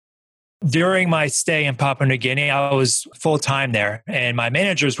During my stay in Papua New Guinea, I was full time there and my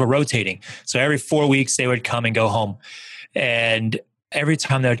managers were rotating. So every 4 weeks they would come and go home. And every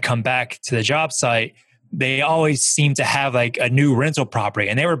time they would come back to the job site, they always seemed to have like a new rental property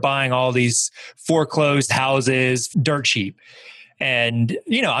and they were buying all these foreclosed houses, dirt cheap. And,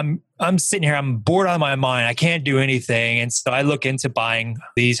 I'm sitting here, I'm bored out of my mind. I can't do anything. And so I look into buying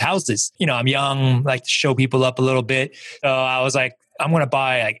these houses. I'm young, like to show people up a little bit. So I was like, I'm going to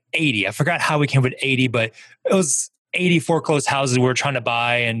buy like 80. I forgot how we came with 80, but it was 80 foreclosed houses we were trying to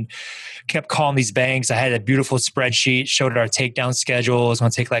buy and kept calling these banks. I had a beautiful spreadsheet, showed our takedown schedule. It was going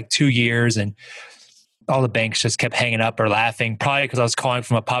to take like 2 years. And all the banks just kept hanging up or laughing, probably because I was calling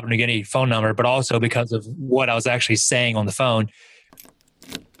from a Papua New Guinea phone number, but also because of what I was actually saying on the phone.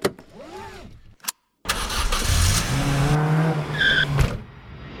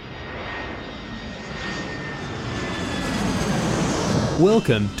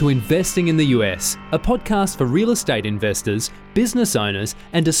 Welcome to Investing in the US, a podcast for real estate investors, business owners,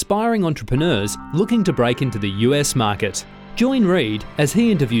 and aspiring entrepreneurs looking to break into the US market. Join Reed as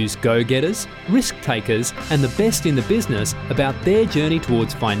he interviews go-getters, risk-takers, and the best in the business about their journey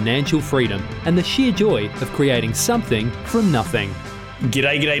towards financial freedom and the sheer joy of creating something from nothing.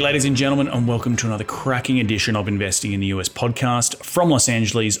 G'day, ladies and gentlemen, and welcome to another cracking edition of Investing in the US podcast from Los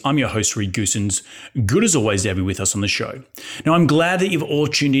Angeles. I'm your host, Reed Goossens. Good as always to have you with us on the show. Now, I'm glad that you've all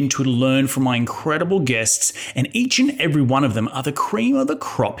tuned in to learn from my incredible guests, and each and every one of them are the cream of the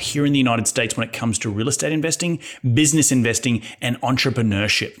crop here in the United States when it comes to real estate investing, business investing, and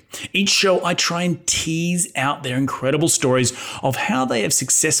entrepreneurship. Each show, I try and tease out their incredible stories of how they have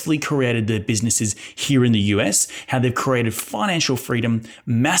successfully created their businesses here in the US, how they've created financial freedom,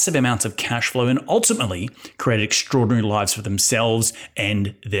 massive amounts of cash flow, and ultimately created extraordinary lives for themselves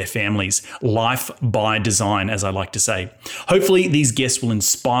and their families. Life by design, as I like to say. Hopefully, these guests will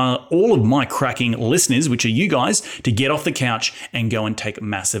inspire all of my cracking listeners, which are you guys, to get off the couch and go and take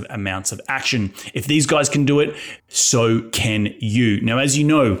massive amounts of action. If these guys can do it, so can you. Now, as you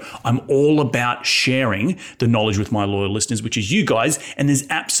know, I'm all about sharing the knowledge with my loyal listeners, which is you guys, and there's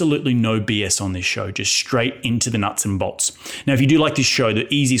absolutely no BS on this show, just straight into the nuts and bolts. Now, if you do like this show,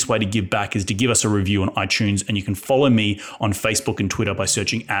 the easiest way to give back is to give us a review on iTunes, and you can follow me on Facebook and Twitter by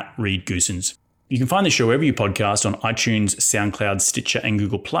searching @Reed Goossens. You can find the show wherever you podcast on iTunes, SoundCloud, Stitcher, and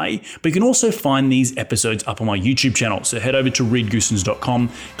Google Play, but you can also find these episodes up on my YouTube channel. So head over to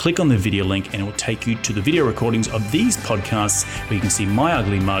reedgoossens.com, click on the video link, and it will take you to the video recordings of these podcasts where you can see my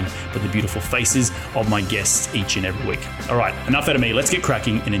ugly mug, but the beautiful faces of my guests each and every week. All right, enough out of me. Let's get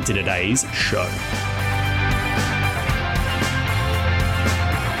cracking and into today's show.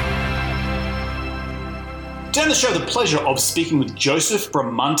 Today on the show, the pleasure of speaking with Joseph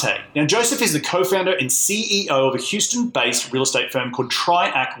Bramante. Now, Joseph is the co-founder and CEO of a Houston-based real estate firm called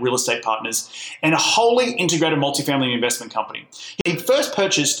Triac Real Estate Partners and a wholly integrated multifamily investment company. He first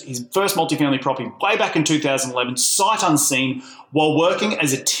purchased his first multifamily property way back in 2011, sight unseen, while working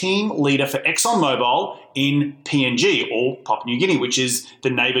as a team leader for ExxonMobil in PNG, or Papua New Guinea, which is the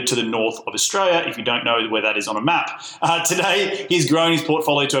neighbour to the north of Australia, if you don't know where that is on a map. Today, he's grown his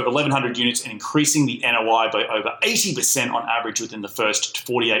portfolio to over 1,100 units and increasing the NOI by over 80% on average within the first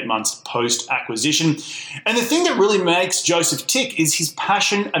 48 months post-acquisition. And the thing that really makes Joseph tick is his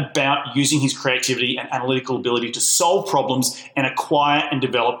passion about using his creativity and analytical ability to solve problems and acquire and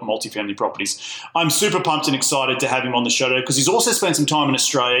develop multifamily properties. I'm super pumped and excited to have him on the show today because he's also spent some time in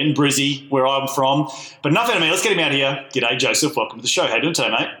Australia, in Brizzy, where I'm from. But enough out of me. Let's get him out of here. G'day, Joseph. Welcome to the show. How you doing today,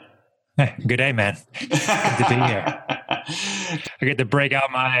 mate? Hey, good day, man. Good to be here. I get to break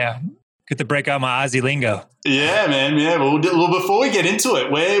out my Aussie lingo. Yeah, man. Yeah. Well, before we get into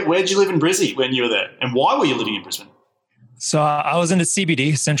it, where'd you live in Brizzy when you were there, and why were you living in Brisbane? So I was in the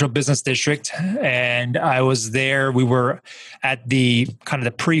CBD, Central Business District, and I was there. We were at the kind of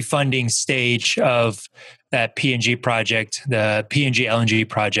the pre-funding stage of that PNG project, the PNG LNG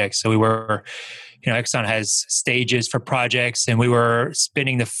project. So we were, Exxon has stages for projects, and we were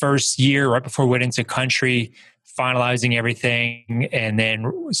spending the first year right before we went into country, finalizing everything. And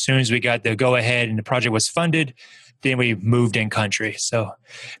then as soon as we got the go ahead and the project was funded, then we moved in country. So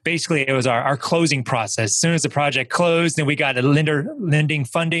basically it was our closing process. As soon as the project closed, then we got a lending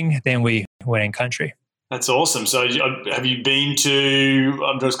funding, then we went in country. That's awesome. So have you been to,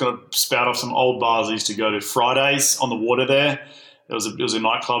 I'm just going to spout off some old bars I used to go to, Fridays on the water there. It was a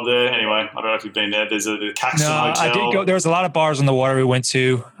nightclub there. Anyway, I don't know if you've been there. There's the Caxton Hotel. I did go. There was a lot of bars on the water we went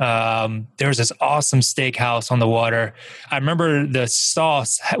to. There was this awesome steakhouse on the water. I remember the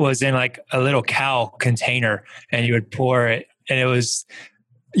sauce was in like a little cow container, and you would pour it, and it was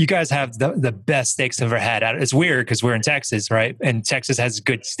you guys have the best steaks I've ever had. It's weird because we're in Texas, right? And Texas has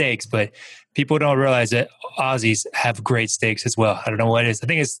good steaks, but people don't realize that Aussies have great steaks as well. I don't know what it is. I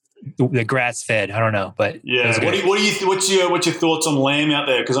think it's the grass fed. I don't know, but yeah. What's your thoughts on lamb out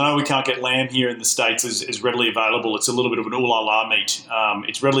there? Because I know we can't get lamb here in the States as readily available. It's a little bit of an ooh la la meat.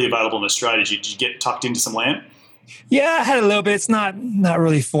 It's readily available in Australia. Did you get tucked into some lamb? Yeah, I had a little bit. It's not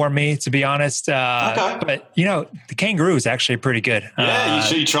really for me, to be honest. Okay. But, the kangaroo is actually pretty good. Yeah,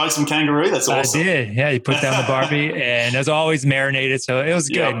 you tried some kangaroo? That's awesome. I did. Yeah, you put down the Barbie, and it was always marinated, so it was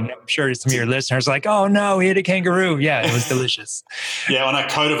good. Yep. And I'm sure some of your listeners are like, oh, no, we ate a kangaroo. Yeah, it was delicious. Yeah, on our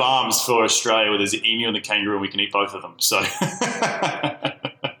coat of arms for Australia, where there's an emu and the kangaroo, we can eat both of them. So...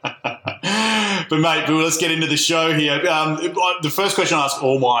 But, mate, let's get into the show here. The first question I ask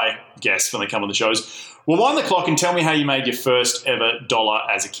all my guests when they come on the show is, well, wind the clock and tell me how you made your first ever dollar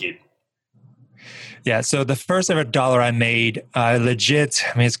as a kid. Yeah, so the first ever dollar I made, legit,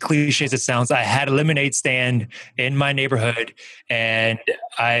 I mean, as cliche as it sounds, I had a lemonade stand in my neighborhood, and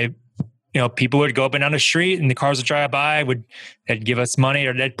people would go up and down the street and the cars would drive by, they'd give us money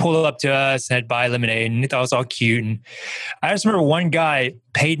or they'd pull up to us and they'd buy lemonade, and they thought it was all cute. And I just remember one guy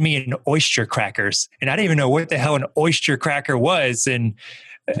paid me in oyster crackers, and I didn't even know what the hell an oyster cracker was. And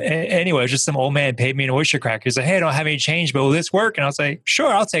anyway, it was just some old man paid me an oyster cracker. He's like, hey, I don't have any change, but will this work? And I was like,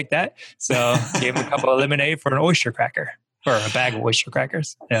 sure, I'll take that. So I gave him a couple of lemonade for an oyster cracker. Or a bag of oyster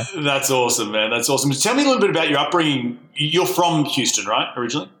crackers. Yeah. That's awesome, man. That's awesome. Tell me a little bit about your upbringing. You're from Houston, right,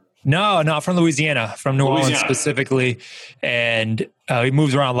 originally? No, not from Louisiana, from New Orleans specifically. And we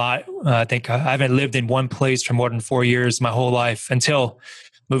moved around a lot. I think I haven't lived in one place for more than 4 years my whole life until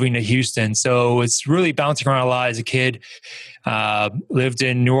moving to Houston. So it's really bouncing around a lot as a kid. Lived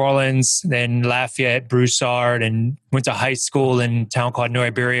in New Orleans, then Lafayette, Broussard, and went to high school in a town called New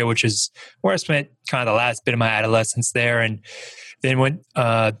Iberia, which is where I spent kind of the last bit of my adolescence there. And then went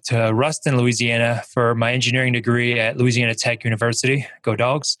to Ruston, Louisiana for my engineering degree at Louisiana Tech University. Go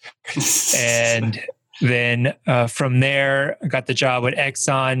Dogs. And then from there, I got the job with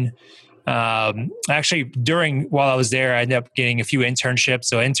Exxon. Actually, while I was there, I ended up getting a few internships.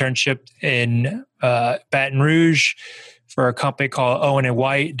 So internship in Baton Rouge for a company called Owen &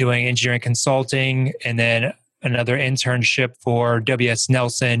 White doing engineering consulting. And then another internship for W.S.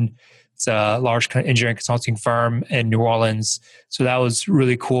 Nelson. It's a large engineering consulting firm in New Orleans. So that was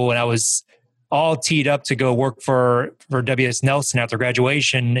really cool. And I was all teed up to go work for W.S. Nelson after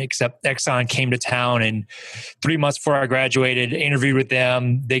graduation, except Exxon came to town. And 3 months before I graduated, interviewed with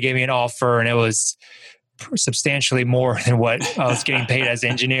them. They gave me an offer, and it was substantially more than what I was getting paid as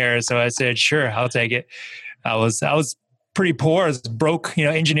an engineer. So I said, sure, I'll take it. I was pretty poor. I was broke,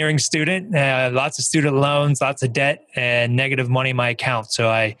 engineering student, lots of student loans, lots of debt, and negative money in my account. So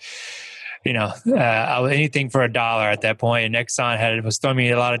I was anything for $1 at that point. And Exxon was throwing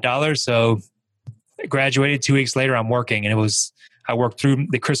me a lot of dollars. So I graduated 2 weeks later. I'm working, and I worked through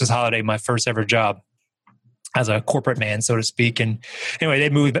the Christmas holiday, my first ever job as a corporate man, so to speak. And anyway, they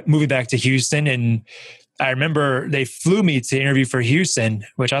moved me back to Houston, and I remember they flew me to interview for Houston,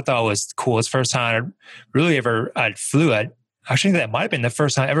 which I thought was cool. It's the first time I'd flew. Actually, that might have been the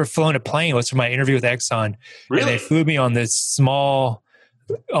first time I ever flown a plane was for my interview with Exxon. Really? And they flew me on this small,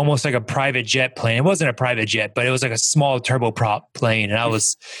 almost like a private jet plane. It wasn't a private jet, but it was like a small turboprop plane. And I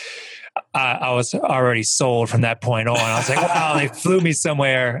was already sold from that point on. I was like, wow, they flew me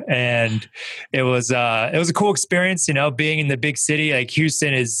somewhere. And it was a cool experience, being in the big city. Like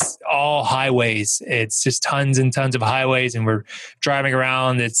Houston is all highways. It's just tons and tons of highways. And we're driving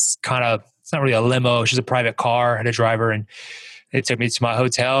around. It's not really a limo. It's just a private car. I had a driver, and they took me to my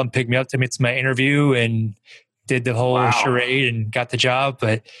hotel and picked me up, took me to my interview, and did the whole charade and got the job.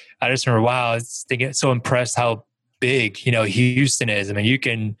 But I just remember, I was so impressed how big, Houston is. I mean, you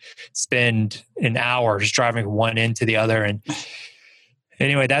can spend an hour just driving from one end to the other. And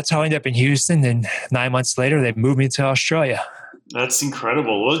anyway, that's how I ended up in Houston. And 9 months later, they moved me to Australia. That's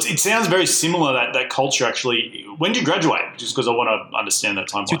incredible. Well, it sounds very similar, that culture, actually. When did you graduate? Just because I want to understand that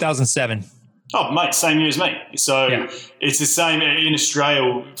timeline. 2007. Oh, mate, same year as me. So yeah. It's the same in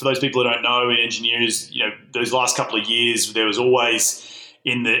Australia. For those people who don't know, in engineers, those last couple of years, there was always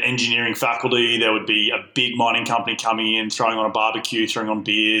in the engineering faculty, there would be a big mining company coming in, throwing on a barbecue, throwing on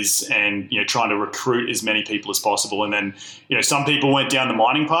beers, and trying to recruit as many people as possible. And then some people went down the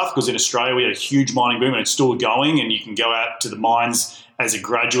mining path, because in Australia we had a huge mining boom, and it's still going. And you can go out to the mines as a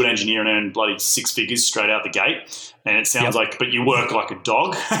graduate engineer and earn bloody six figures straight out the gate. And it sounds like, but you work like a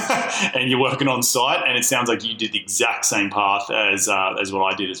dog, and you're working on site. And it sounds like you did the exact same path as what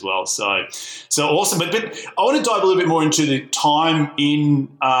I did as well. So awesome. But I want to dive a little bit more into the time in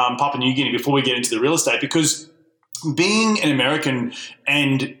Papua New Guinea before we get into the real estate, because being an American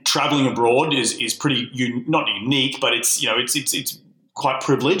and traveling abroad is pretty not unique, but it's quite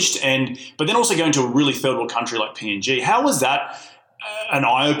privileged. But then also going to a really third world country like PNG, how was that an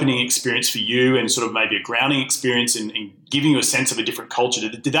eye-opening experience for you, and sort of maybe a grounding experience in giving you a sense of a different culture?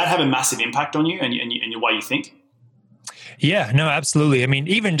 Did that have a massive impact on you and your way you think? Yeah, no, absolutely. I mean,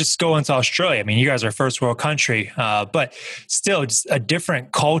 even just going to Australia, I mean, you guys are a first world country, but still just a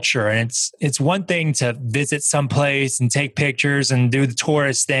different culture. And it's one thing to visit someplace and take pictures and do the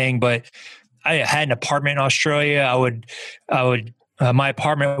tourist thing, but I had an apartment in Australia. My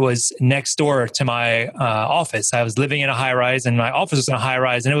apartment was next door to my office. I was living in a high rise, and my office was in a high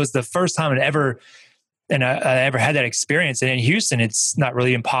rise, and it was the first time I ever had that experience. And in Houston, it's not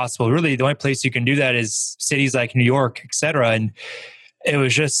really impossible. Really, the only place you can do that is cities like New York, et cetera. And it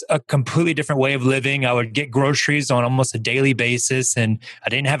was just a completely different way of living. I would get groceries on almost a daily basis, and I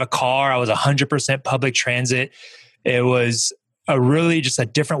didn't have a car. I was 100% public transit. It was just a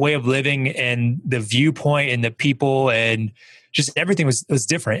different way of living, and the viewpoint and the people and just everything was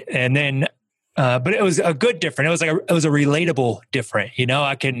different. And then, but it was a good different. It was a relatable different,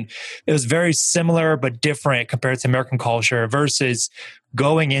 it was very similar, but different compared to American culture versus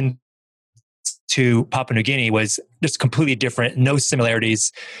going into Papua New Guinea was just completely different. No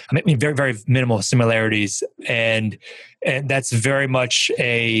similarities. I mean, very, very minimal similarities. And that's very much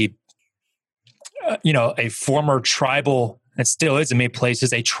a former tribal, it still is in many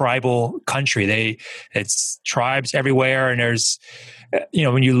places, a tribal country. It's tribes everywhere. And there's,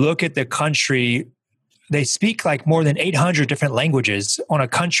 when you look at the country, they speak like more than 800 different languages on a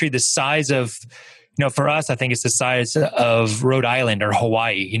country the size of, for us, I think it's the size of Rhode Island or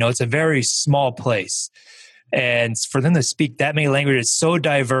Hawaii. It's a very small place. And for them to speak that many languages, so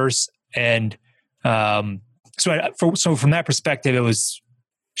diverse. And so from that perspective, it was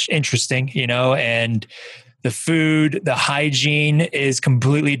interesting, and the food, the hygiene is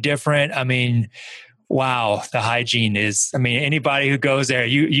completely different. I mean, wow, the hygiene is, anybody who goes there,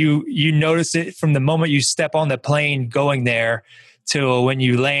 you notice it from the moment you step on the plane going there to when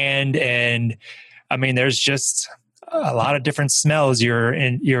you land. And there's just a lot of different smells you're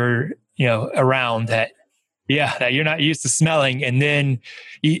around that you're not used to smelling. And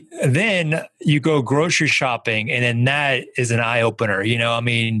then you go grocery shopping, and then that is an eye opener.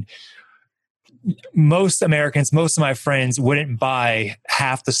 Most Americans, most of my friends wouldn't buy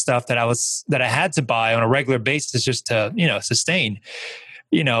half the stuff that I had to buy on a regular basis just to, sustain.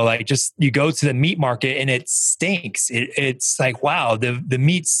 Like just you go to the meat market and it stinks. It's like, wow, the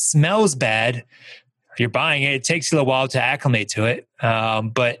meat smells bad. You're buying it. It takes you a while to acclimate to it.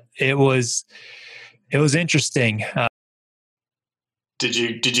 But it was interesting. Did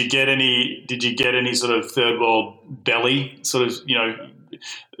you get any sort of third world belly, sort of,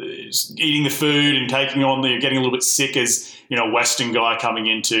 eating the food and taking on getting a little bit sick as, a Western guy coming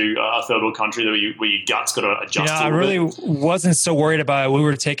into a third world country where your gut's got to adjust I really wasn't so worried about it. We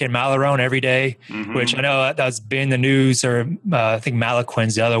were taking Malarone every day, which I know that's been the news, or I think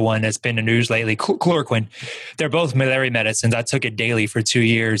Malaquin's the other one that's been the news lately, chloroquine. They're both malaria medicines. I took it daily for 2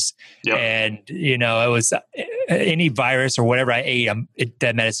 years. Yep. And, it was any virus or whatever I ate,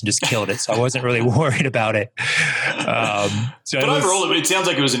 that medicine just killed it. So I wasn't really worried about it. But overall, it sounds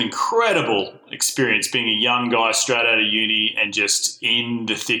like it was an incredible experience being a young guy straight out of uni and just in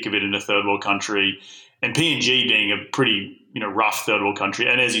the thick of it in a third world country, and PNG being a pretty rough third world country.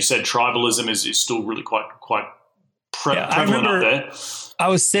 And as you said, tribalism is still really quite prevalent up there. I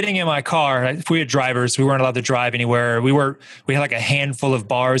was sitting in my car. If we had drivers, we weren't allowed to drive anywhere. We had like a handful of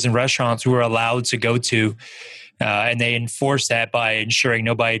bars and restaurants we were allowed to go to. And they enforced that by ensuring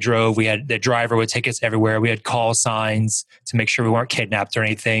nobody drove. The driver would take us everywhere. We had call signs to make sure we weren't kidnapped or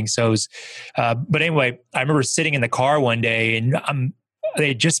anything. So it was, but anyway, I remember sitting in the car one day, and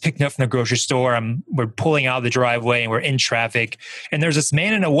they just picked me up from the grocery store. We're pulling out of the driveway, and we're in traffic. And there's this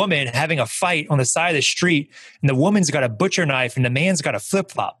man and a woman having a fight on the side of the street. And the woman's got a butcher knife, and the man's got a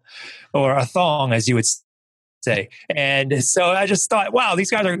flip-flop or a thong, as you would say. And so I just thought, wow,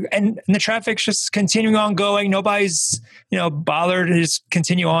 these guys are, and the traffic's just continuing on going. Nobody's, bothered to just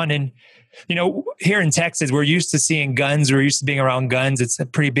continue on. And, here in Texas, we're used to seeing guns. We're used to being around guns. It's a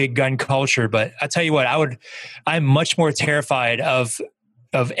pretty big gun culture. But I tell you what, I'm much more terrified of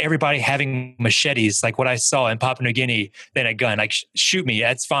everybody having machetes, like what I saw in Papua New Guinea, than a gun. Like, shoot me,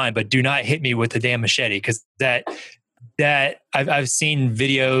 that's fine, but do not hit me with the damn machete. Because that I've seen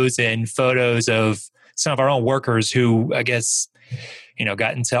videos and photos of some of our own workers who, I guess,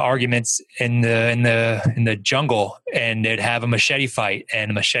 got into arguments in the jungle, and they'd have a machete fight, and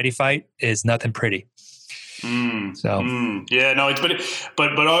a machete fight is nothing pretty. Yeah, no,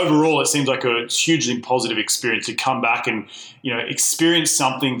 but overall, it seems like a hugely positive experience to come back and experience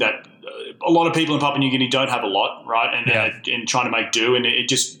something that a lot of people in Papua New Guinea don't have a lot, right? And trying to make do, and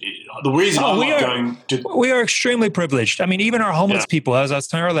the reason we are extremely privileged. I mean, even our homeless people, as I was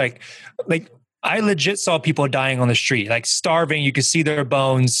telling her, like I legit saw people dying on the street, like starving. You could see their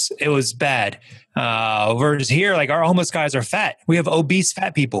bones. It was bad. Whereas here, like our homeless guys are fat. We have obese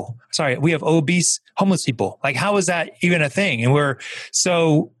fat people. Sorry, we have obese homeless people. Like, how is that even a thing? And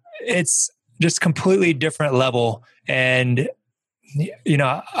it's just completely different level. And, it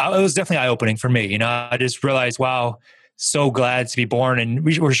was definitely eye-opening for me. I just realized, wow, so glad to be born. And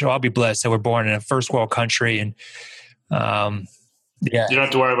we should all be blessed that we're born in a first world country. And, yeah, you don't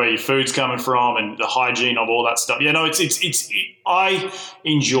have to worry about your food's coming from and the hygiene of all that stuff. Yeah, no, I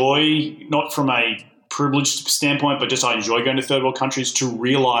enjoy, not from a privileged standpoint, but just I enjoy going to third world countries to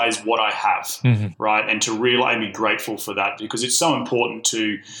realize what I have, right? And to realize and be grateful for that, because it's so important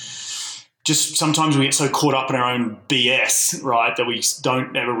to just sometimes we get so caught up in our own BS, right, that we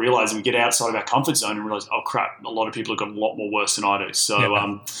don't ever realize, and we get outside of our comfort zone and realize, oh crap, a lot of people have got a lot more worse than I do. So,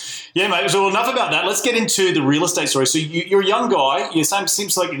 mate. So enough about that. Let's get into the real estate story. So you're a young guy.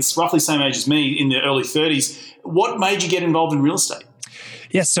 Seems like it's roughly the same age as me, in the early 30s. What made you get involved in real estate?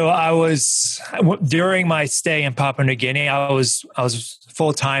 Yeah, so during my stay in Papua New Guinea, I was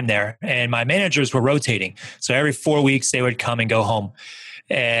full time there, and my managers were rotating. So every 4 weeks they would come and go home,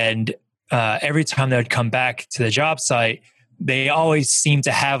 and every time they would come back to the job site, they always seemed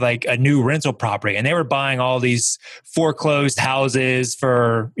to have like a new rental property, and they were buying all these foreclosed houses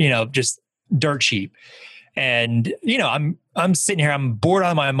for, just dirt cheap. And, I'm sitting here, I'm bored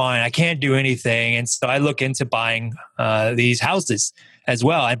out of my mind. I can't do anything. And so I look into buying these houses as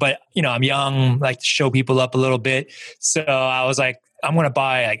well. But, I'm young, like to show people up a little bit. So I was like, I'm going to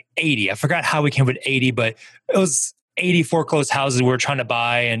buy like 80. I forgot how we came with 80, but it was 80 foreclosed houses we were trying to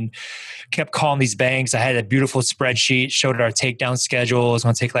buy, and kept calling these banks. I had a beautiful spreadsheet, showed our takedown schedule. It was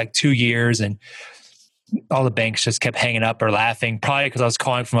going to take like 2 years, and all the banks just kept hanging up or laughing, probably because I was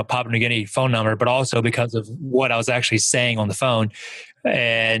calling from a Papua New Guinea phone number, but also because of what I was actually saying on the phone.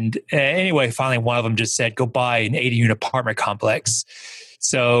 And anyway, finally, one of them just said, go buy an 80-unit apartment complex.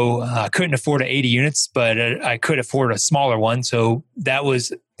 So I couldn't afford 80 units, but I could afford a smaller one. So that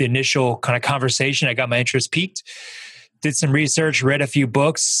was the initial kind of conversation. I got my interest piqued, did some research, read a few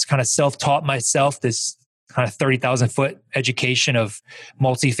books, kind of self-taught myself this kind of 30,000 foot education of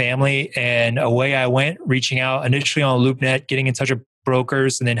multifamily. And away I went, reaching out initially on LoopNet, getting in touch with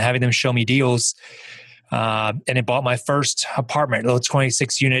brokers, and then having them show me deals. And I bought my first apartment, a little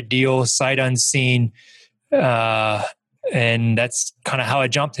 26 unit deal, sight unseen. And that's kind of how I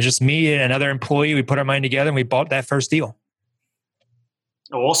jumped. It's just me and another employee. We put our money together and we bought that first deal.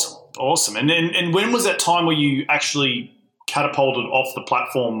 Awesome. And when was that time where you actually catapulted off the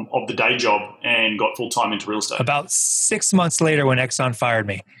platform of the day job and got full-time into real estate? About 6 months later, when Exxon fired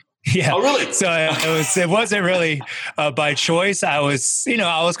me. Yeah. Oh, really? So it wasn't really by choice. I was kind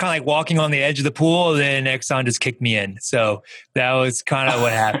of like walking on the edge of the pool, then Exxon just kicked me in. So that was kind of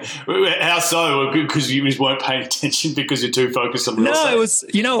what happened. How so? Because you just weren't paying attention because you're too focused on real estate? No, it was,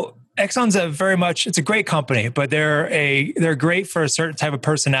 Exxon's it's a great company, but they're great for a certain type of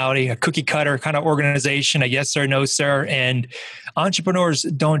personality, a cookie cutter kind of organization, a yes sir, no sir. And entrepreneurs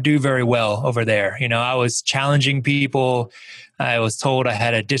don't do very well over there. I was challenging people. I was told I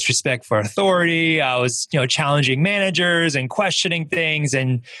had a disrespect for authority. I was, challenging managers and questioning things.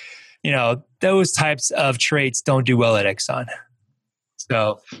 And, those types of traits don't do well at Exxon.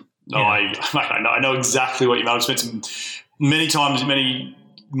 So, no, I know exactly what you mean. I've spent many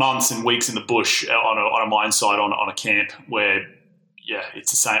months and weeks in the bush on a mine site, on a camp where,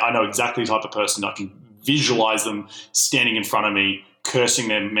 it's the same. I know exactly the type of person. I can visualize them standing in front of me, cursing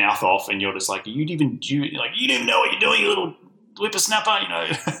their mouth off, and you're just like, you didn't even know what you're doing, you little whippersnapper,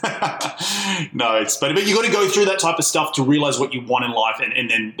 No, but you got to go through that type of stuff to realize what you want in life, and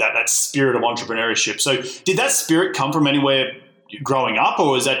then that spirit of entrepreneurship. So did that spirit come from anywhere growing up,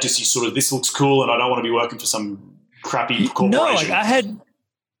 or is that just you sort of, this looks cool and I don't want to be working for some crappy corporation?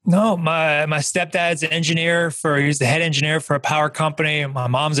 My stepdad's an engineer he's the head engineer for a power company. My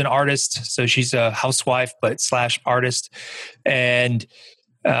mom's an artist, so she's a housewife, but / artist. And,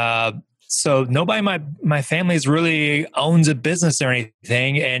 so nobody in my family really owns a business or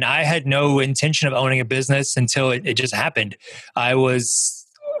anything. And I had no intention of owning a business until it just happened. I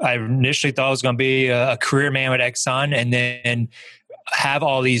initially thought I was going to be a career man at Exxon and then have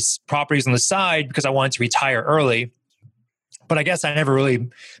all these properties on the side because I wanted to retire early. But I guess I never really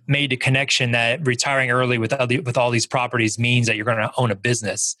made the connection that retiring early with all these properties means that you're going to own a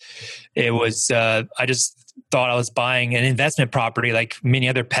business. It was, I just thought I was buying an investment property like many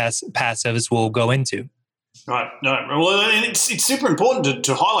other passives will go into. Right. No. Well, and it's super important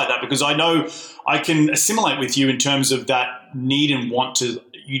to highlight that, because I know I can assimilate with you in terms of that need and want to,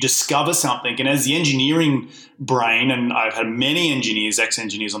 you discover something. And as the engineering brain, and I've had many engineers,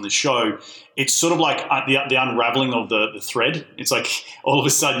 ex-engineers on the show, it's sort of like the unraveling of the thread. It's like all of a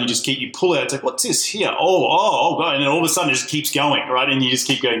sudden you pull out, it's like, what's this here? Oh, God. And then all of a sudden it just keeps going, right? And you just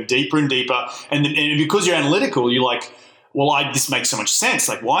keep going deeper and deeper. And because you're analytical, you're like, well, this makes so much sense.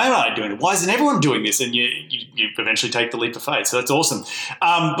 Like, why am I doing it? Why isn't everyone doing this? And you eventually take the leap of faith. So that's awesome.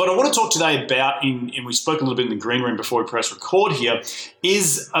 But I want to talk today about, and we spoke a little bit in the green room before we press record here,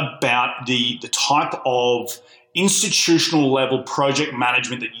 is about the type of institutional level project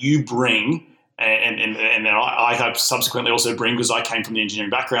management that you bring, and I hope subsequently also bring, because I came from the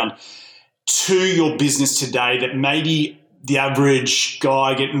engineering background, to your business today that maybe the average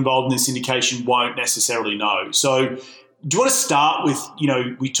guy getting involved in the syndication won't necessarily know. So do you want to start with,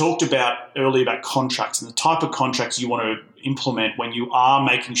 we talked earlier about contracts and the type of contracts you want to implement when you are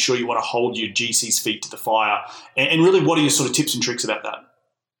making sure you want to hold your GC's feet to the fire, and really what are your sort of tips and tricks about that?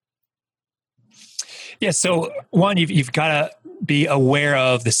 Yeah. So one, you've got to be aware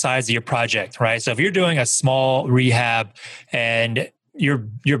of the size of your project, right? So if you're doing a small rehab and your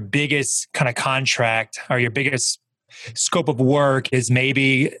biggest kind of contract or your biggest scope of work is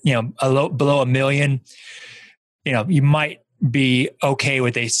maybe, below $1 million, you might be okay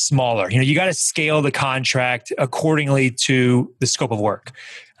with a smaller, you got to scale the contract accordingly to the scope of work.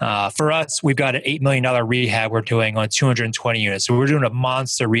 For us, we've got an $8 million rehab we're doing on 220 units. So we're doing a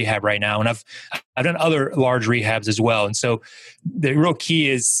monster rehab right now. And I've done other large rehabs as well. And so the real key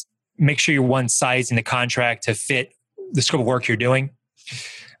is make sure you're sizing the contract to fit the scope of work you're doing.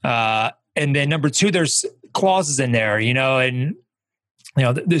 And then number two, there's clauses in there, and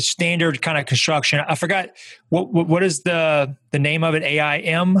the standard kind of construction. I forgot what is the name of it?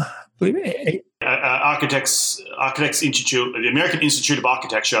 AIM, I believe. Architects Institute, the American Institute of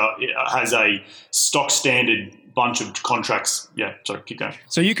Architecture, has a stock standard bunch of contracts. Yeah, sorry, keep going.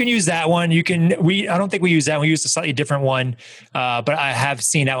 So you can use that one. I don't think we use that one. We use a slightly different one, but I have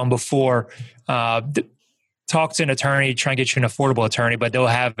seen that one before. Talk to an attorney, try and get you an affordable attorney, but they'll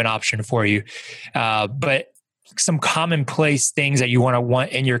have an option for you. But some commonplace things that you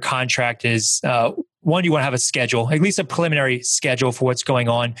want in your contract is, one, you want to have a schedule, at least a preliminary schedule for what's going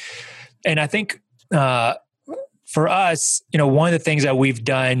on. And I think for us, one of the things that we've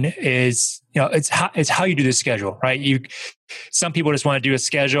done is, it's how you do the schedule, right? Some people just want to do a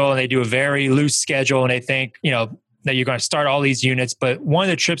schedule and they do a very loose schedule and they think, that you're going to start all these units. But one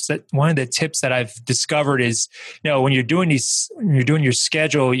of the tips that I've discovered is, when you're doing your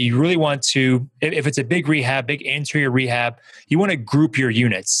schedule, you really want to, if it's a big rehab, big interior rehab, you want to group your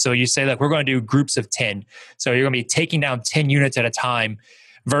units. So you say, we're going to do groups of 10. So you're going to be taking down 10 units at a time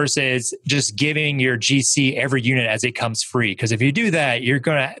versus just giving your GC every unit as it comes free. Because if you do that, you're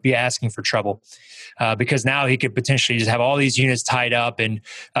going to be asking for trouble. Because now he could potentially just have all these units tied up, and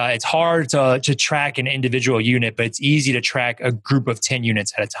it's hard to track an individual unit, but it's easy to track a group of 10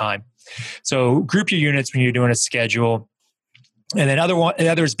 units at a time. So group your units when you're doing a schedule. And then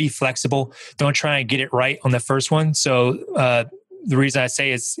others, be flexible. Don't try and get it right on the first one. So the reason I say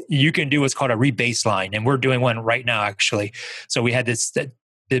is you can do what's called a rebaseline, and we're doing one right now, actually. So we had this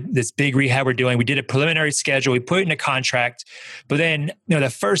big rehab we're doing. We did a preliminary schedule. We put it in a contract, but then the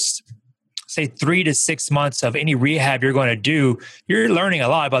first, say, 3 to 6 months of any rehab you're going to do, you're learning a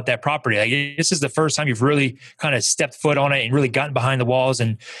lot about that property. This is the first time you've really kind of stepped foot on it and really gotten behind the walls.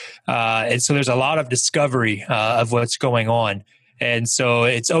 And so there's a lot of discovery of what's going on. And so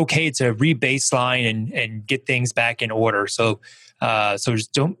it's okay to rebaseline and get things back in order. So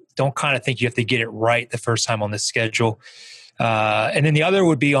just don't kind of think you have to get it right the first time on the schedule. And then the other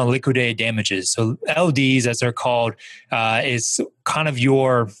would be on liquidated damages. So LDs, as they're called, is kind of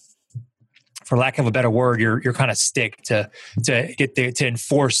your, for lack of a better word, your kind of stick to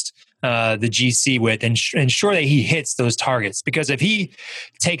enforce the GC with and ensure that he hits those targets. Because if he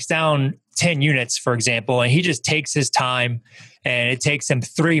takes down 10 units, for example, and he just takes his time and it takes him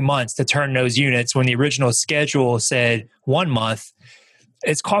 3 months to turn those units when the original schedule said 1 month,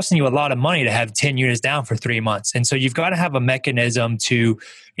 it's costing you a lot of money to have 10 units down for 3 months. And so you've got to have a mechanism to,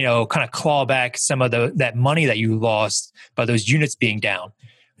 kind of claw back some of that money that you lost by those units being down.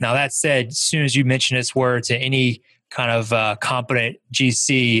 Now, that said, as soon as you mention this word to any kind of competent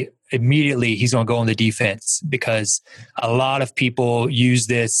GC, immediately he's going to go on the defense, because a lot of people use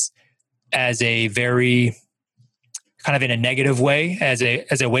this as a very kind of in a negative way as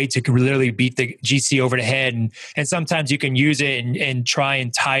a way to literally beat the GC over the head. And sometimes you can use it and try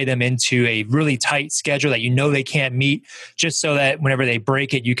and tie them into a really tight schedule that they can't meet, just so that whenever they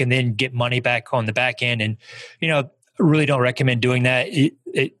break it, you can then get money back on the back end. And, really don't recommend doing that.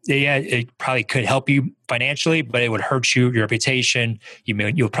 It probably could help you financially, but it would hurt your reputation.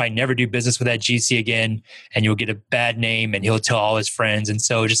 You'll probably never do business with that GC again, and you'll get a bad name, and he'll tell all his friends. And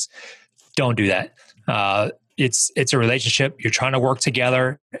so just don't do that. It's a relationship. You're trying to work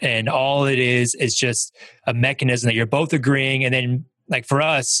together, and all it is just a mechanism that you're both agreeing. And then, like for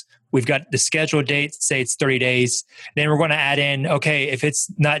us, we've got the scheduled date, say it's 30 days. Then we're going to add in, okay, if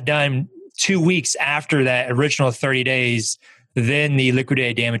it's not done 2 weeks after that original 30 days, then the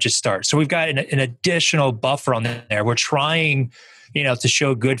liquidated damages start. So we've got an additional buffer on there. We're trying, to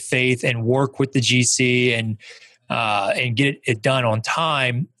show good faith and work with the GC and get it done on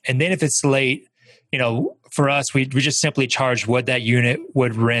time. And then if it's late, for us, we just simply charge what that unit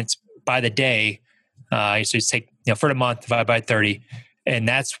would rent by the day. So you take, for the month, divide by 30. And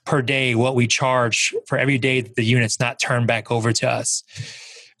that's per day what we charge for every day that the unit's not turned back over to us.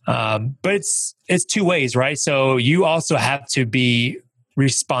 But it's two ways, right? So you also have to be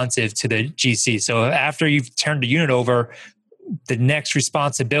responsive to the GC. So after you've turned the unit over, the next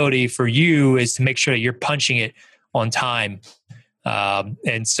responsibility for you is to make sure that you're punching it on time.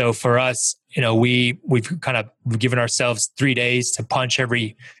 And so for us, we've kind of given ourselves 3 days to punch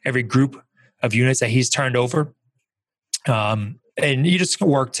every group of units that he's turned over. And you just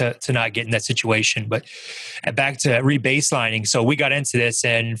work to not get in that situation. But back to rebaselining. So we got into this,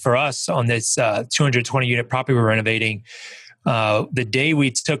 and for us on this 220 unit property we're renovating, the day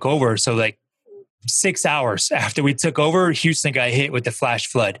we took over, so like 6 hours after we took over, Houston got hit with the flash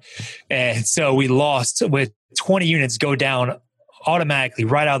flood. And so we lost with 20 units go down automatically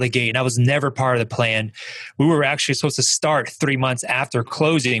right out of the gate. And that was never part of the plan. We were actually supposed to start 3 months after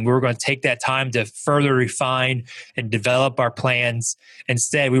closing. We were going to take that time to further refine and develop our plans.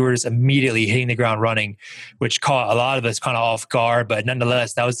 Instead, we were just immediately hitting the ground running, which caught a lot of us kind of off guard. But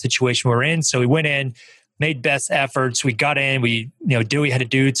nonetheless, that was the situation we were in. So we went in, made best efforts. We got in, we did what we had to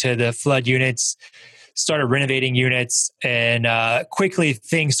do to the flood units, started renovating units, and quickly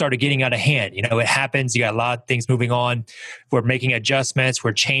things started getting out of hand. It happens. You got a lot of things moving on. We're making adjustments.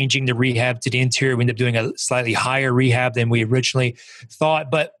 We're changing the rehab to the interior. We ended up doing a slightly higher rehab than we originally thought,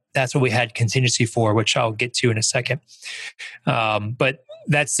 but that's what we had contingency for, which I'll get to in a second. But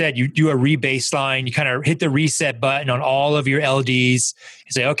that said, you do a rebaseline. You kind of hit the reset button on all of your LDs.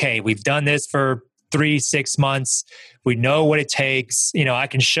 You say, okay, we've done this for 3-6 months. We know what it takes. I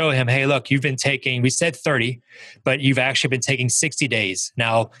can show him, hey, look, you've been taking, we said 30, but you've actually been taking 60 days.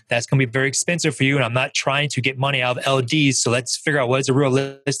 Now that's going to be very expensive for you. And I'm not trying to get money out of LDs. So let's figure out what is a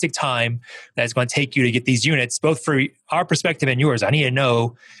realistic time that's going to take you to get these units, both for our perspective and yours. I need to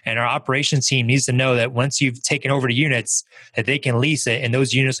know, and our operations team needs to know that once you've taken over the units, that they can lease it and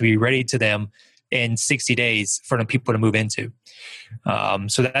those units will be ready to them in 60 days for the people to move into.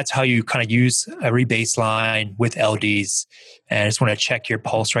 So that's how you kind of use a rebaseline with LDs. And I just want to check your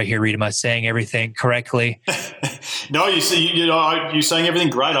pulse right here, Reed. Am I saying everything correctly? No, you're saying everything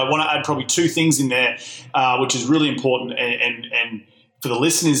great. I want to add probably two things in there, which is really important and for the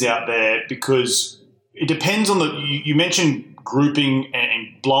listeners out there, because it depends on you mentioned grouping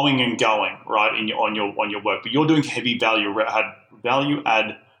and blowing and going, right, on your work, but you're doing heavy value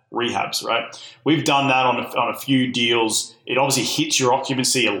add rehabs, right? We've done that on a few deals. It obviously hits your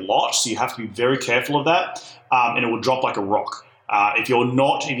occupancy a lot, so you have to be very careful of that, and it will drop like a rock. If you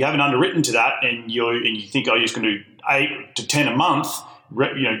haven't underwritten to that, and you think, oh, you're just going to do 8 to 10 a month,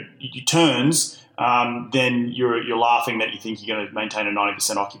 your turns, then you're laughing that you think you're going to maintain a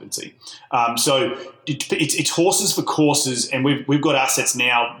 90% occupancy. So it's horses for courses, and we've got assets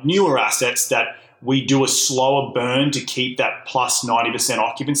now, newer assets that we do a slower burn to keep that plus 90%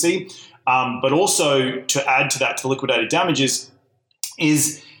 occupancy. But also to add to that, to liquidated damages,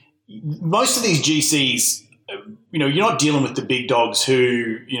 is most of these GCs, you're not dealing with the big dogs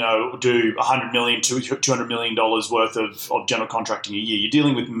who, do $100 million to $200 million worth of general contracting a year. You're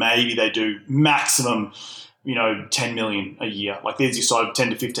dealing with maybe they do maximum, $10 million a year. Like there's your side of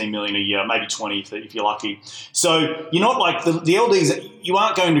 $10 to $15 million a year, maybe 20 if you're lucky. So you're not like the LDs, you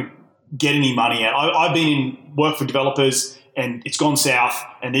aren't going to get any money out. I've been in work for developers and it's gone south,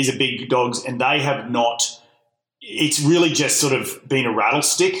 and these are big dogs, and they have not. It's really just sort of been a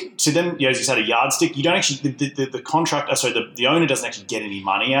rattlestick to them. As you said, a yardstick. You don't actually, the owner doesn't actually get any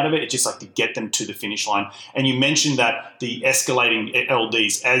money out of it. It's just like to get them to the finish line. And you mentioned that the escalating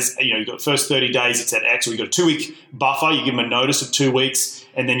LDs, as you've got the first 30 days, it's at X, or you've got a 2-week buffer. You give them a notice of 2 weeks,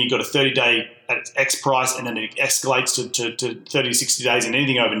 and then you've got a 30-day at X price, and then it escalates to 30 to 60 days, and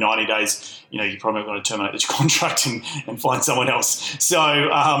anything over 90 days, you're probably going to terminate this contract and find someone else. So,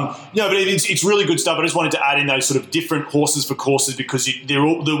 but it's really good stuff. I just wanted to add in those sort of different horses for courses, because there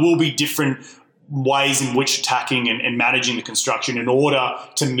will be different ways in which attacking and managing the construction in order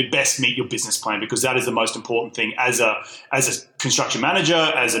to best meet your business plan, because that is the most important thing as a construction manager,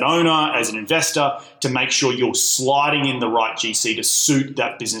 as an owner, as an investor, to make sure you're sliding in the right GC to suit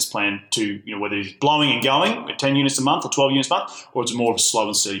that business plan to, whether it's blowing and going at 10 units a month or 12 units a month, or it's more of a slow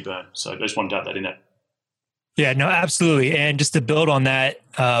and steady burn. So I just wanted to add that in there. Yeah, no, absolutely. And just to build on that,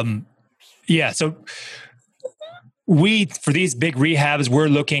 so for these big rehabs, we're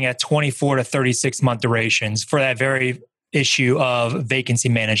looking at 24 to 36 month durations for that very issue of vacancy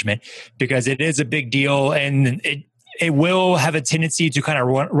management, because it is a big deal, and it will have a tendency to kind of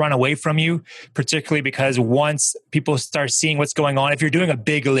run away from you, particularly because once people start seeing what's going on, if you're doing a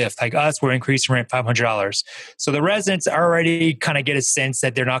big lift like us, we're increasing rent $500. So the residents already kind of get a sense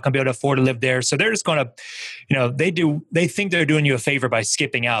that they're not going to be able to afford to live there. So they're just going to, they think they're doing you a favor by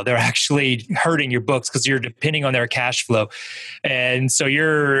skipping out. They're actually hurting your books because you're depending on their cash flow. And so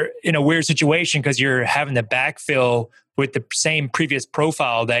you're in a weird situation because you're having to backfill with the same previous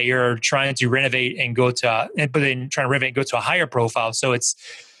profile that you're trying to renovate and go to, but then trying to renovate and go to a higher profile. So it's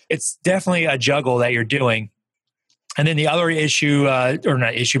definitely a juggle that you're doing. And then the other issue, or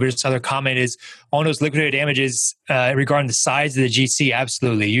not issue, but just other comment is on those liquidated damages regarding the size of the GC.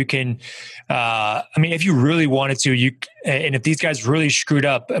 Absolutely. You can, if you really wanted to, and if these guys really screwed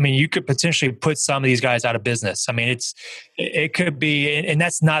up, you could potentially put some of these guys out of business. It could be, and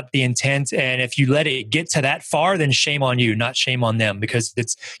that's not the intent. And if you let it get to that far, then shame on you, not shame on them, because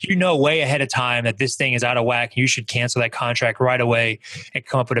it's, way ahead of time that this thing is out of whack. You should cancel that contract right away and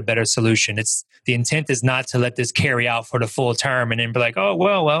come up with a better solution. The intent is not to let this carry out for the full term and then be like, oh,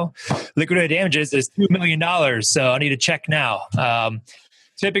 well, liquidated damages is $2 million, so I need to check now.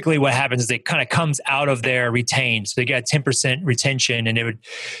 Typically what happens is it kind of comes out of their retained. So they get 10% retention, and it would,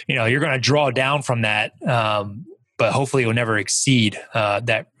 you're going to draw down from that. But hopefully it will never exceed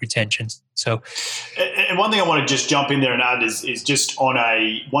that retention. So, and one thing I want to just jump in there and add is just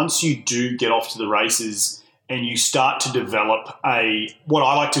once you do get off to the races and you start to develop what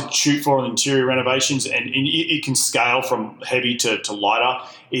I like to shoot for in interior renovations, and it can scale from heavy to lighter,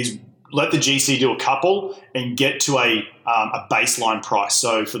 is let the GC do a couple and get to a baseline price.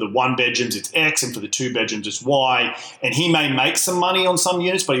 So for the 1 bedrooms, it's X, and for the 2 bedrooms, it's Y. And he may make some money on some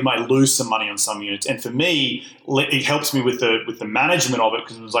units, but he may lose some money on some units. And for me, it helps me with the management of it,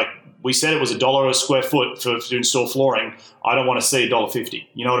 because it was like, we said it was $1 a square foot to install flooring. I don't want to see $1.50.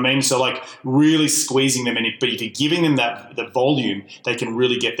 You know what I mean? So like really squeezing them in. But if you're giving them the volume, they can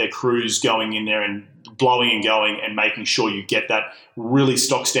really get their crews going in there and blowing and going and making sure you get that really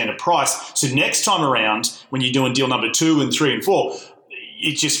stock standard price. So next time around, when you're doing deal number 2 and 3 and 4,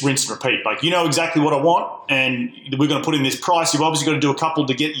 it's just rinse and repeat. Like, exactly what I want, and we're going to put in this price. You've obviously got to do a couple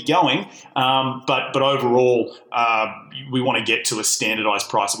to get you going. But overall, we want to get to a standardized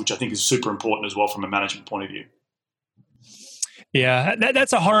price, which I think is super important as well from a management point of view. Yeah,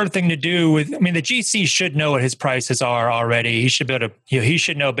 that's a hard thing to do the GC should know what his prices are already. He should be able to, he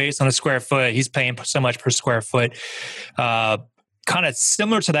should know based on a square foot, he's paying so much per square foot. Kind of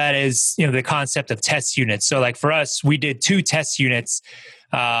similar to that is, the concept of test units. So like for us, we did 2 test units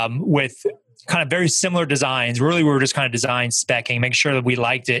with kind of very similar designs. Really, we were just kind of design specking, make sure that we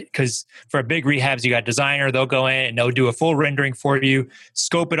liked it. Because for big rehabs, you got a designer, they'll go in and they'll do a full rendering for you,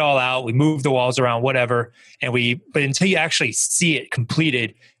 scope it all out. We move the walls around, whatever. But until you actually see it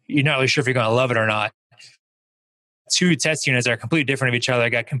completed, you're not really sure if you're going to love it or not. 2 test units are completely different of each other. They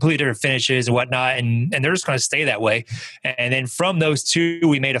got completely different finishes and whatnot, and they're just going to stay that way. And then from those 2,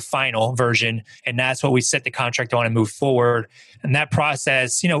 we made a final version, and that's what we set the contract on and moved forward. And that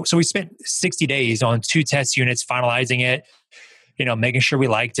process, so we spent 60 days on 2 test units, finalizing it, making sure we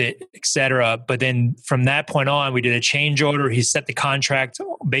liked it, et cetera. But then from that point on, we did a change order. He set the contract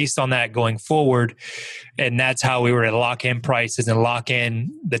based on that going forward. And that's how we were to lock in prices and lock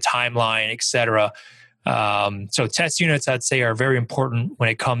in the timeline, et cetera. So test units, I'd say, are very important when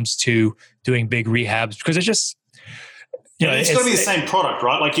it comes to doing big rehabs, because it's just, it's got to be the same product,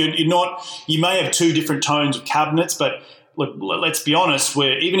 right? Like you may have 2 different tones of cabinets, but look, let's be honest,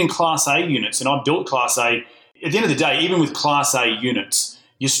 we're even in Class A units, and I've built Class A. At the end of the day, even with Class A units,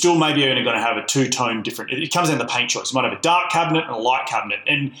 you're still maybe only going to have a 2-tone different. It comes down to the paint choice. You might have a dark cabinet and a light cabinet.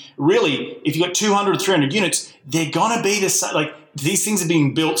 And really, if you've got 200 or 300 units, they're going to be the same. Like, these things are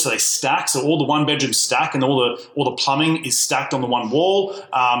being built so they stack. So all the one bedrooms stack, and all the plumbing is stacked on the one wall.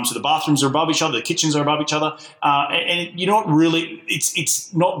 So the bathrooms are above each other, the kitchens are above each other, and you're not really.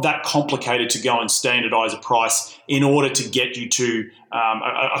 It's not that complicated to go and standardize a price in order to get you to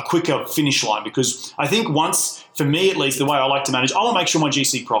a quicker finish line. Because I think once, for me at least, the way I like to manage, I want to make sure my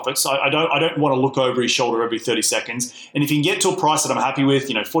GC profits. I don't want to look over his shoulder every 30 seconds. And if you can get to a price that I'm happy with,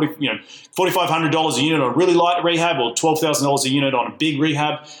 $4,500 a unit on a really light rehab, or $12,000 a unit on a big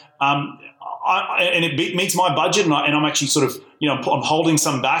rehab, and it meets my budget, and I'm actually sort of, I'm holding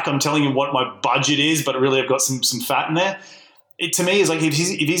some back. I'm telling you what my budget is, but really I've got some fat in there. It, to me, is like if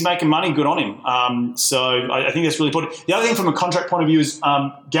he's making money, good on him. So I think that's really important. The other thing from a contract point of view is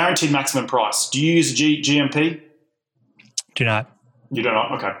guaranteed maximum price. Do you use a GMP? Do not. You do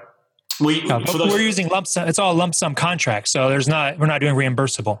not? Okay. We're using lump sum. It's all lump sum contract, so we're not doing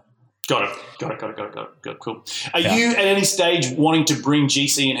reimbursable. Got it. Cool. Are you at any stage wanting to bring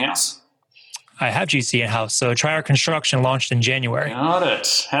GC in-house? I have GC in-house. So Triarch Construction launched in January. Got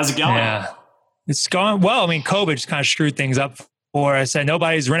it. How's it going? Yeah. It's going well. I mean, COVID just kind of screwed things up for us. And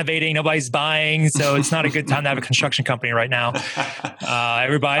nobody's renovating, nobody's buying. So it's not a good time to have a construction company right now.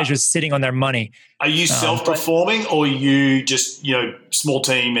 Everybody's just sitting on their money. Are you self-performing, or are you just, small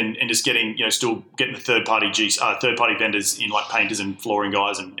team and just getting, still getting the third-party vendors in, like painters and flooring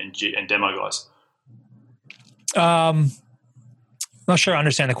guys and demo guys? Not sure I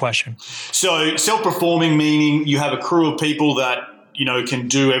understand the question. So self-performing, meaning you have a crew of people that, can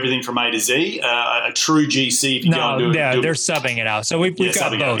do everything from A to Z. A true GC, if you go and do it. They're subbing it out. So we've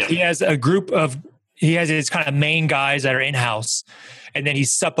got both. He has a group he has his kind of main guys that are in-house, and then he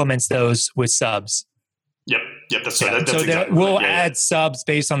supplements those with subs. Yep. That's so exactly we'll add subs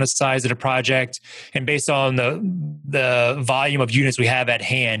based on the size of the project and based on the volume of units we have at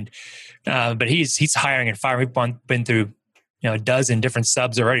hand. But he's hiring and firing. We've been through a dozen different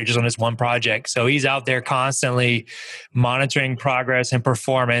subs already just on this one project. So he's out there constantly monitoring progress and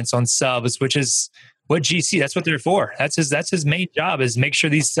performance on subs, which is what GC, that's what they're for. That's his main job, is make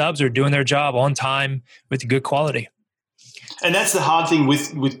sure these subs are doing their job on time with good quality. And that's the hard thing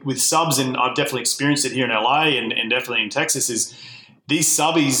with subs, and I've definitely experienced it here in LA and definitely in Texas, is these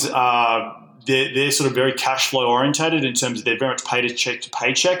subbies they're sort of very cash flow orientated in terms of they're very much paycheck to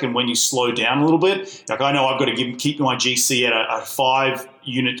paycheck. And when you slow down a little bit, like I know I've got to keep my GC at a 5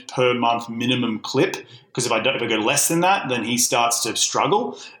 unit per month minimum clip, because if I go less than that, then he starts to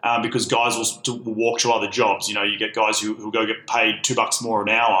struggle because guys will walk to other jobs. You get guys who go get paid $2 more an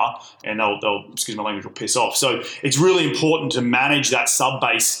hour, and they'll excuse my language, will piss off. So it's really important to manage that sub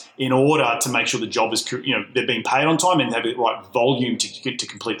base in order to make sure the job is, they're being paid on time and have the right volume to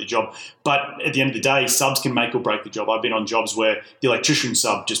complete the job. But at the end of the day, subs can make or break the job. I've been on jobs where the electrician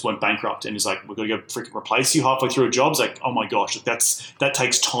sub just went bankrupt, and it's like, we've got to go freaking replace you halfway through a job. It's like, oh my gosh, that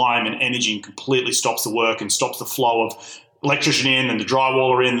takes time and energy and completely stops the work and stops the flow of electrician in and the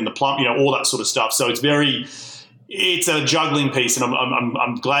drywaller in and the plumb, all that sort of stuff. So it's a juggling piece, and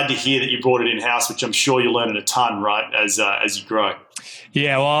I'm glad to hear that you brought it in house, which I'm sure you're learning a ton, right, as you grow.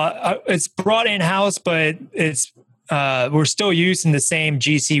 Yeah, well, it's brought in house, but it's we're still using the same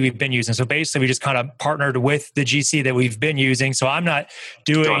GC we've been using. So basically, we just kind of partnered with the GC that we've been using. So I'm not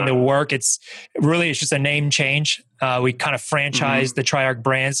doing the work. It's just a name change. We kind of franchised the Triarch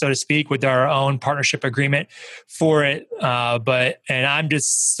brand, so to speak, with our own partnership agreement for it. And I'm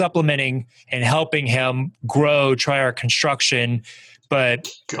just supplementing and helping him grow Triarch Construction. But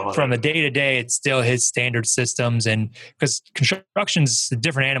from the day to day, it's still his standard systems, and because construction's a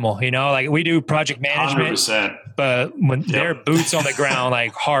different animal, like we do project management, 100%. But when they're boots on the ground,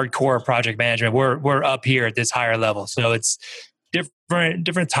 like hardcore project management, we're up here at this higher level. So it's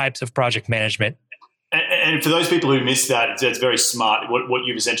different types of project management. And for those people who missed that, it's very smart. What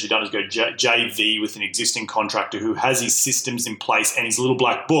you've essentially done is go JV with an existing contractor who has his systems in place and his little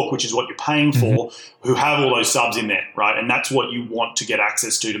black book, which is what you're paying for, who have all those subs in there, right? And that's what you want to get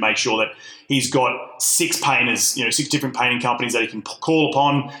access to make sure that he's got 6 painters, 6 different painting companies that he can call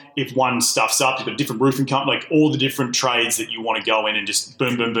upon if one stuffs up. You've got a different roofing company, like all the different trades that you want to go in and just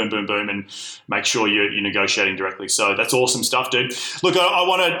boom, boom, boom, boom, boom, and make sure you're negotiating directly. So that's awesome stuff, dude. Look,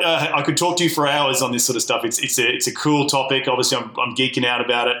 I could talk to you for hours on this sort of stuff. It's a cool topic. Obviously, I'm geeking out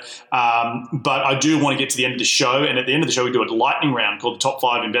about it. But I do want to get to the end of the show. And at the end of the show, we do a lightning round called the Top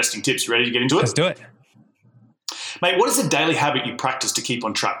 5 Investing Tips. You ready to get into it? Let's do it. Mate, what is a daily habit you practice to keep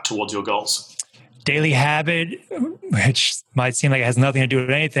on track towards your goals? Daily habit, which might seem like it has nothing to do with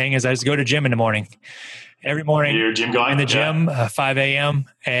anything, is I just go to gym in the morning. Every morning. You're a gym guy? In the gym, 5 a.m.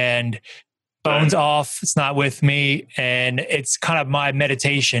 And phone's off. It's not with me. And it's kind of my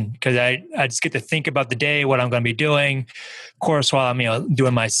meditation because I just get to think about the day, what I'm going to be doing, of course, while I'm,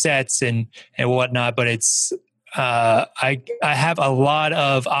 doing my sets and whatnot. But it's, I have a lot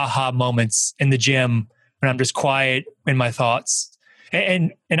of aha moments in the gym when I'm just quiet in my thoughts.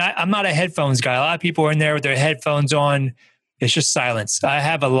 And I'm not a headphones guy. A lot of people are in there with their headphones on. It's just silence. I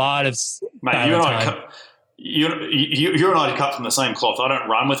have a lot of Mate, you and I are cut from the same cloth. I don't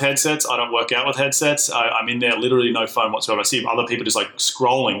run with headsets. I don't work out with headsets. I'm in there, literally no phone whatsoever. I see other people just like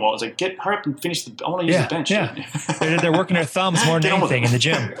scrolling. Well, I was like, hurry up and finish I want to use the bench. Yeah. They're working their thumbs more than anything in the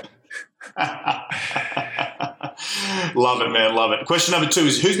gym. Love it, man. Love it. Question number 2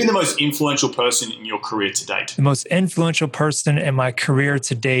 is, who's been the most influential person in your career to date? The most influential person in my career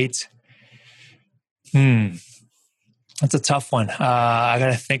to date? That's a tough one. I got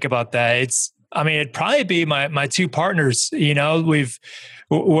to think about that. It'd probably be my 2 partners.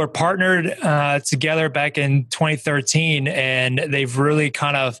 We're partnered together back in 2013, and they've really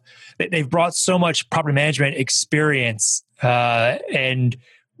they've brought so much property management experience and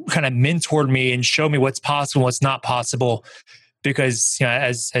kind of mentored me and showed me what's possible, what's not possible. Because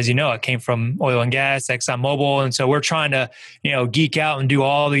as you know, I came from oil and gas, ExxonMobil, and so we're trying to geek out and do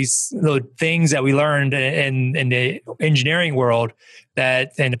all these little things that we learned in the engineering world,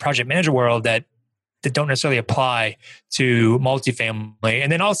 that in the project manager world that don't necessarily apply to multifamily.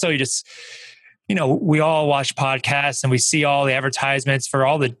 And then also we all watch podcasts and we see all the advertisements for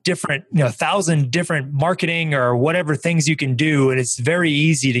all the different 1,000 different marketing or whatever things you can do, and it's very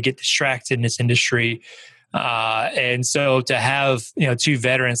easy to get distracted in this industry. And so to have, 2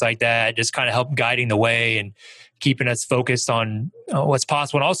 veterans like that just kind of help guiding the way and keeping us focused on what's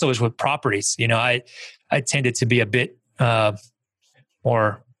possible. And also is with properties, I tended to be a bit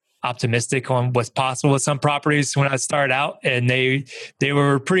more optimistic on what's possible with some properties when I started out, and they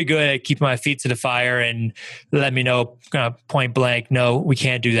were pretty good at keeping my feet to the fire and let me know point blank, no, we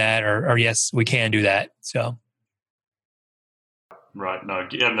can't do that, or yes, we can do that. So. Right. No,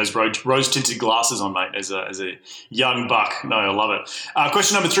 having those rose tinted glasses on, mate, as a young buck. No, I love it.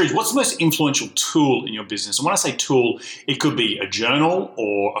 Question number 3 is, what's the most influential tool in your business? And when I say tool, it could be a journal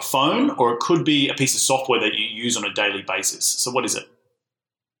or a phone, or it could be a piece of software that you use on a daily basis. So what is it?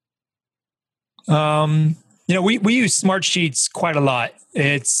 We use Smartsheets quite a lot.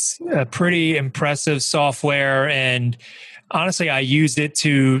 It's a pretty impressive software, and honestly, I used it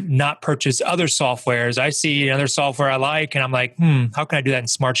to not purchase other softwares. I see another software I like, and I'm like, how can I do that in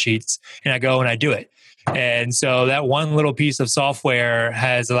Smartsheets? And I go and I do it. And so that one little piece of software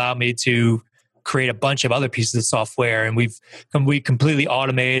has allowed me to create a bunch of other pieces of software. And we completely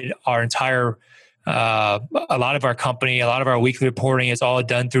automated our entire, a lot of our company, a lot of our weekly reporting is all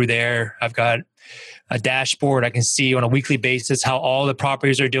done through there. I've got a dashboard. I can see on a weekly basis how all the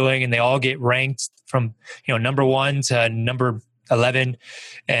properties are doing, and they all get ranked from number 1 to number 11,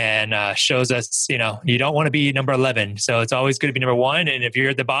 and shows us you don't want to be number 11, so it's always good to be number 1. And if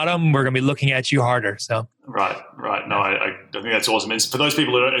you're at the bottom, we're going to be looking at you harder. So right. No, I think that's awesome. And for those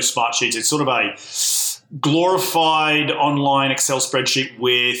people who don't know Smartsheets, it's sort of a glorified online Excel spreadsheet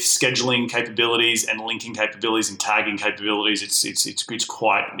with scheduling capabilities and linking capabilities and tagging capabilities. It's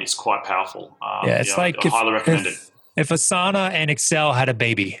quite powerful. It's I highly recommend it. If Asana and Excel had a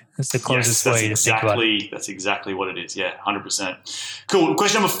baby, that's the closest way to think about it. That's exactly what it is. Yeah, 100%. Cool.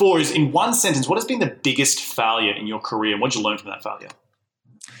 Question number 4 is, in one sentence, what has been the biggest failure in your career, and what did you learn from that failure?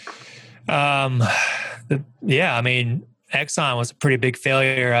 Exxon was a pretty big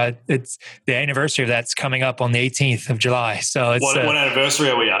failure. It's the anniversary of that's coming up on the 18th of July. So it's what anniversary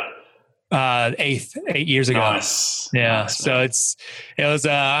are we at? 8 years ago. Nice. Yeah. Nice, so it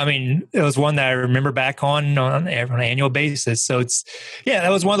was one that I remember back on an annual basis. So that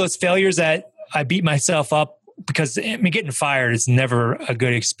was one of those failures that I beat myself up because getting fired is never a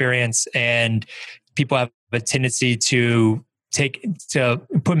good experience, and people have a tendency to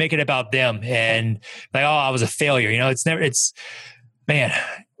make it about them and like, oh, I was a failure.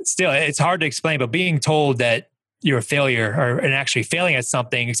 It's hard to explain, but being told that you're a failure and actually failing at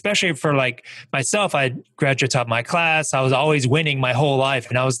something, especially for like myself, I graduated top of my class. I was always winning my whole life.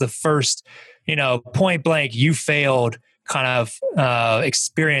 And I was the first, point blank, you failed kind of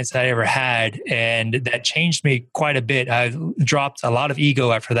experience I ever had. And that changed me quite a bit. I dropped a lot of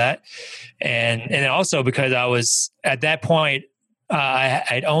ego after that. And also because I was at that point,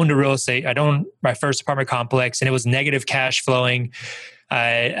 I'd owned a real estate. I'd owned my first apartment complex, and it was negative cash flowing.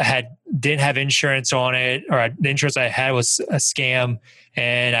 I didn't have insurance on it, or the insurance I had was a scam.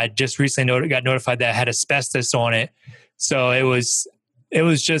 And I just recently got notified that I had asbestos on it. So it was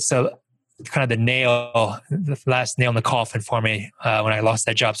just kind of the last nail in the coffin for me when I lost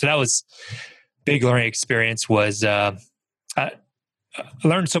that job. So that was big learning experience. Was I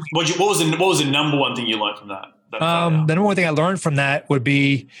learned something. What was the number one thing you learned from that? The number one thing I learned from that would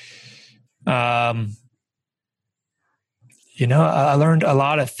be, I learned a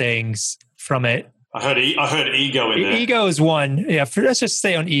lot of things from it. I heard ego in there. Ego is one. Yeah, let's just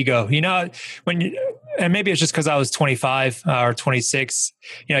stay on ego. And maybe it's just because I was 25 or 26.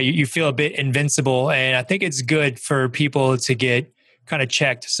 You feel a bit invincible, and I think it's good for people to get kind of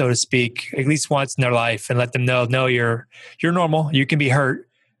checked, so to speak, at least once in their life, and let them know, no, you're normal. You can be hurt.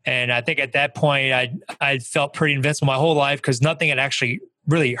 And I think at that point, I felt pretty invincible my whole life because nothing had actually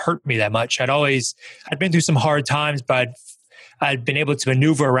really hurt me that much. I'd been through some hard times, but I'd been able to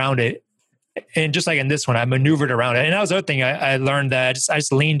maneuver around it. And just like in this one, I maneuvered around it. And that was the other thing I learned, that I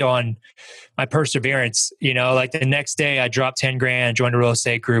just leaned on my perseverance. Like the next day I dropped 10 grand, joined a real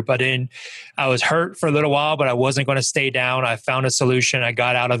estate group. I was hurt for a little while, but I wasn't going to stay down. I found a solution. I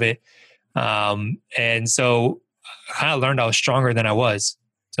got out of it. And so I kind of learned I was stronger than I was.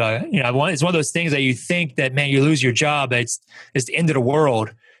 So, it's one of those things that you think that, man, you lose your job, it's the end of the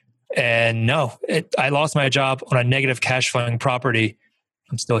world. And no, I lost my job on a negative cash flowing property.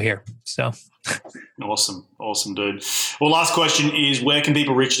 I'm still here. So awesome, dude. Well, last question is, where can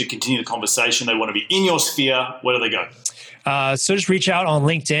people reach you to continue the conversation? They want to be in your sphere. Where do they go? So just reach out on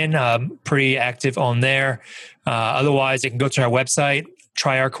LinkedIn. Pretty active on there. Otherwise, they can go to our website,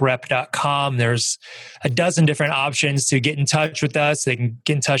 triarchrep.com. There's a dozen different options to get in touch with us. They can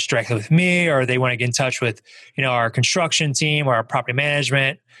get in touch directly with me, or they want to get in touch with, our construction team or our property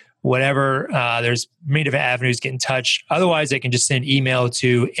management, whatever. There's many different avenues to get in touch. Otherwise, they can just send email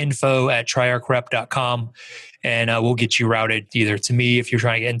to info@triarchrep.com, and we'll get you routed either to me if you're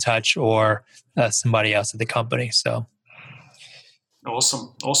trying to get in touch, or somebody else at the company. So.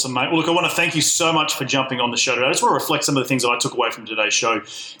 Awesome, mate. Well, look, I want to thank you so much for jumping on the show today. I just want to reflect some of the things that I took away from today's show,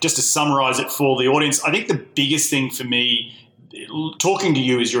 just to summarize it for the audience. I think the biggest thing for me talking to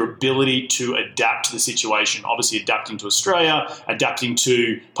you is your ability to adapt to the situation. Obviously, adapting to Australia, adapting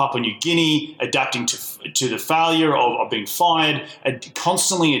to Papua New Guinea, adapting to the failure of being fired,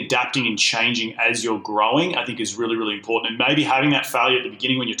 constantly adapting and changing as you're growing, I think is really, really important. And maybe having that failure at the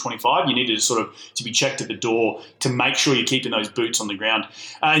beginning when you're 25, you need to to be checked at the door to make sure you're keeping those boots on the ground.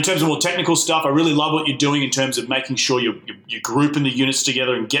 In terms of more technical stuff, I really love what you're doing in terms of making sure you're grouping the units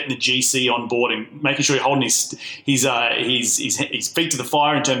together and getting the GC on board and making sure you're holding his feet to the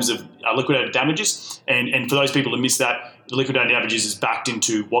fire in terms of liquidated damages. And for those people who miss that, the liquidated damages is backed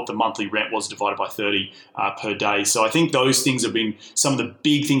into what the monthly rent was divided by 30 per day. So I think those things have been some of the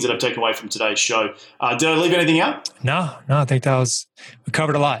big things that I've taken away from today's show. Did I leave anything out? No, I think we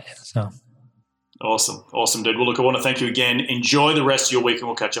covered a lot. So Awesome, dude. Well, look, I want to thank you again. Enjoy the rest of your week, and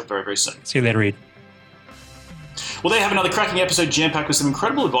we'll catch up very, very soon. See you later, Reed. Well, there you have another cracking episode jam-packed with some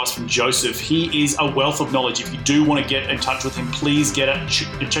incredible advice from Joseph. He is a wealth of knowledge. If you do want to get in touch with him, please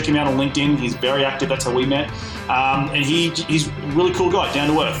check him out on LinkedIn. He's very active. That's how we met. And he's a really cool guy, down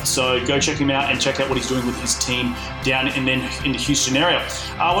to earth. So go check him out and check out what he's doing with his team down in the Houston area.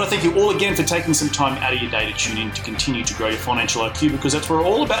 I want to thank you all again for taking some time out of your day to tune in to continue to grow your financial IQ, because that's what we're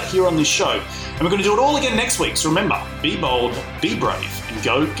all about here on this show. And we're going to do it all again next week. So remember, be bold, be brave, and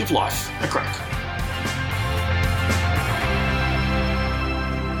go give life a crack.